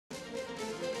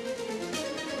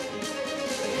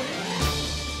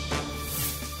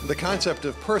The concept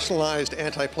of personalized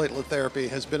antiplatelet therapy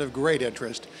has been of great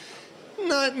interest.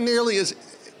 Not nearly as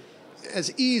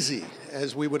easy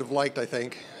as we would have liked, I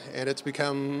think, and it's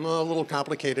become a little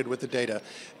complicated with the data.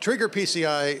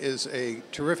 TRIGGER-PCI is a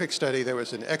terrific study. There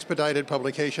was an expedited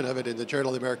publication of it in the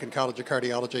Journal of the American College of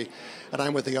Cardiology, and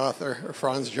I'm with the author,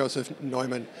 Franz-Josef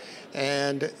Neumann.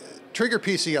 And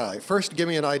TRIGGER-PCI, first give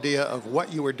me an idea of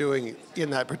what you were doing in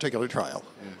that particular trial.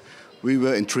 Yeah. We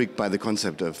were intrigued by the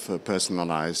concept of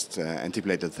personalized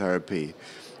antiplatelet therapy,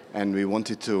 and we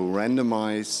wanted to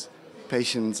randomize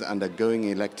patients undergoing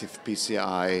elective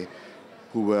PCI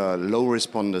who were low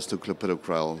responders to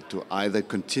clopidogrel to either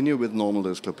continue with normal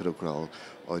dose clopidogrel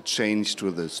or change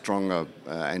to the stronger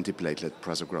antiplatelet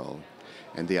prasugrel.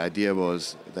 And the idea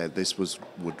was that this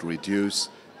would reduce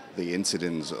the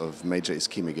incidence of major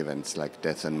ischemic events like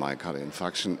death and myocardial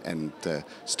infarction and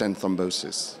stent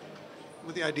thrombosis.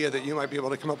 With the idea that you might be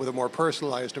able to come up with a more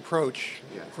personalized approach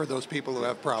for those people who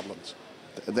have problems.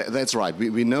 That's right.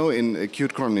 We know in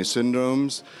acute coronary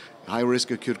syndromes,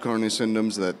 high-risk acute coronary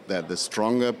syndromes, that the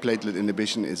stronger platelet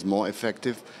inhibition is more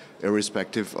effective,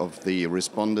 irrespective of the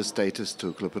responder status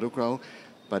to clopidogrel.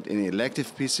 But in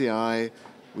elective PCI,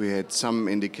 we had some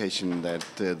indication that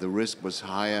the risk was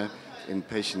higher in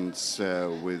patients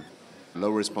with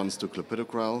low response to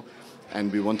clopidogrel,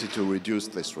 and we wanted to reduce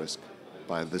this risk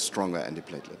by the stronger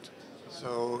antiplatelet.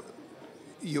 So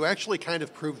you actually kind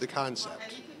of proved the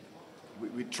concept.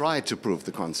 We tried to prove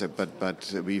the concept,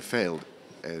 but we failed,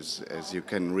 as you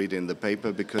can read in the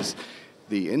paper, because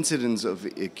the incidence of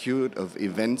ischemic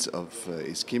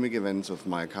events of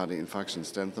myocardial infarction,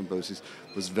 stent thrombosis,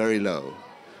 was very low.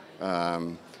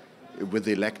 With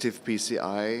elective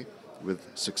PCI, with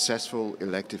successful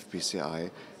elective PCI,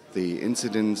 the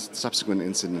subsequent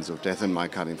incidence of death and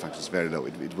myocardial infarction is very low.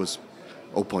 It was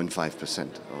 0.5%.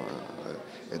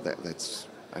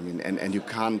 And you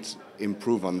can't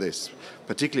improve on this,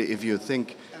 particularly if you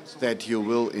think that you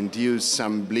will induce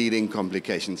some bleeding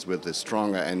complications with the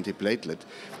stronger antiplatelet,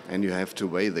 and you have to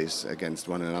weigh this against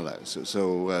one another.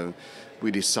 So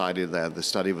we decided that the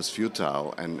study was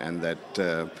futile and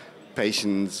that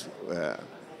patients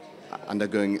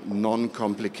undergoing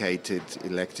non-complicated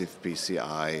elective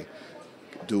PCI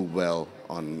do well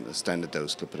on standard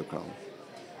dose clopidogrel.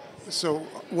 So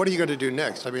what are you going to do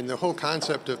next? I mean, the whole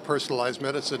concept of personalized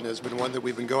medicine has been one that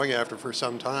we've been going after for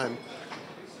some time.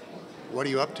 What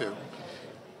are you up to?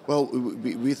 Well,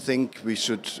 we think we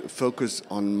should focus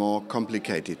on more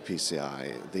complicated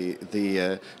PCI.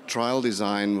 The trial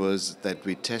design was that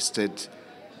we tested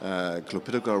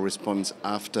clopidogrel response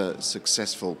after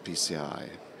successful PCI.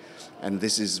 And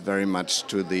this is very much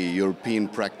to the European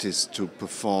practice to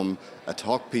perform ad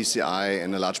hoc PCI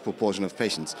in a large proportion of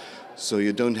patients. So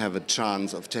you don't have a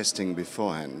chance of testing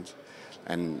beforehand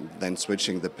and then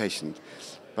switching the patient.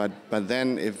 But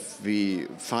then if we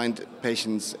find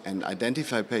patients and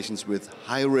identify patients with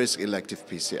high-risk elective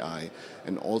PCI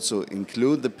and also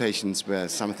include the patients where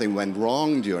something went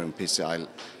wrong during PCI,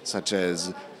 such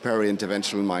as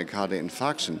peri-interventional myocardial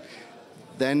infarction,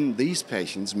 then these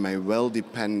patients may well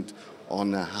depend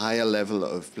on a higher level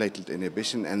of platelet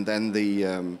inhibition, and then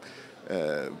the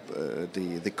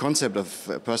concept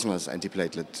of personalized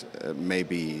antiplatelet may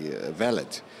be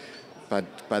valid.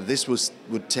 But this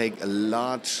would take a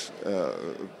large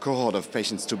cohort of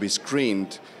patients to be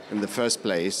screened in the first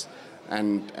place,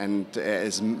 and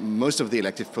as most of the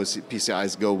elective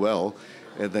PCIs go well,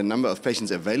 the number of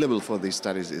patients available for these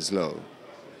studies is low.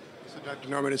 So Dr.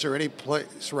 Neumann, is there any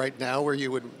place right now where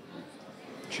you would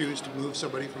choose to move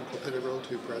somebody from clopidogrel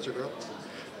to prasugrel?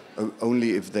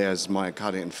 Only if there's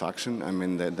myocardial infarction. I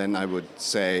mean, then I would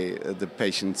say the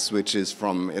patient switches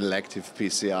from elective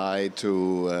PCI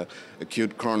to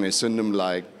acute coronary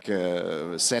syndrome-like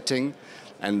setting,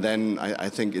 and then I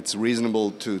think it's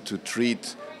reasonable to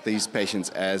treat these patients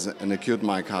as an acute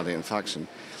myocardial infarction.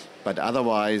 But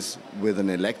otherwise, with an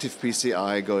elective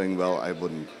PCI going well, I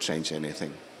wouldn't change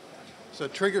anything. So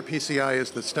TRIGGER-PCI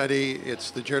is the study.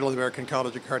 It's the Journal of the American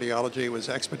College of Cardiology. It was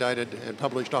expedited and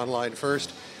published online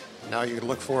first. Now you can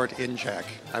look for it in JACC.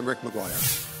 I'm Rick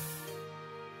McGuire.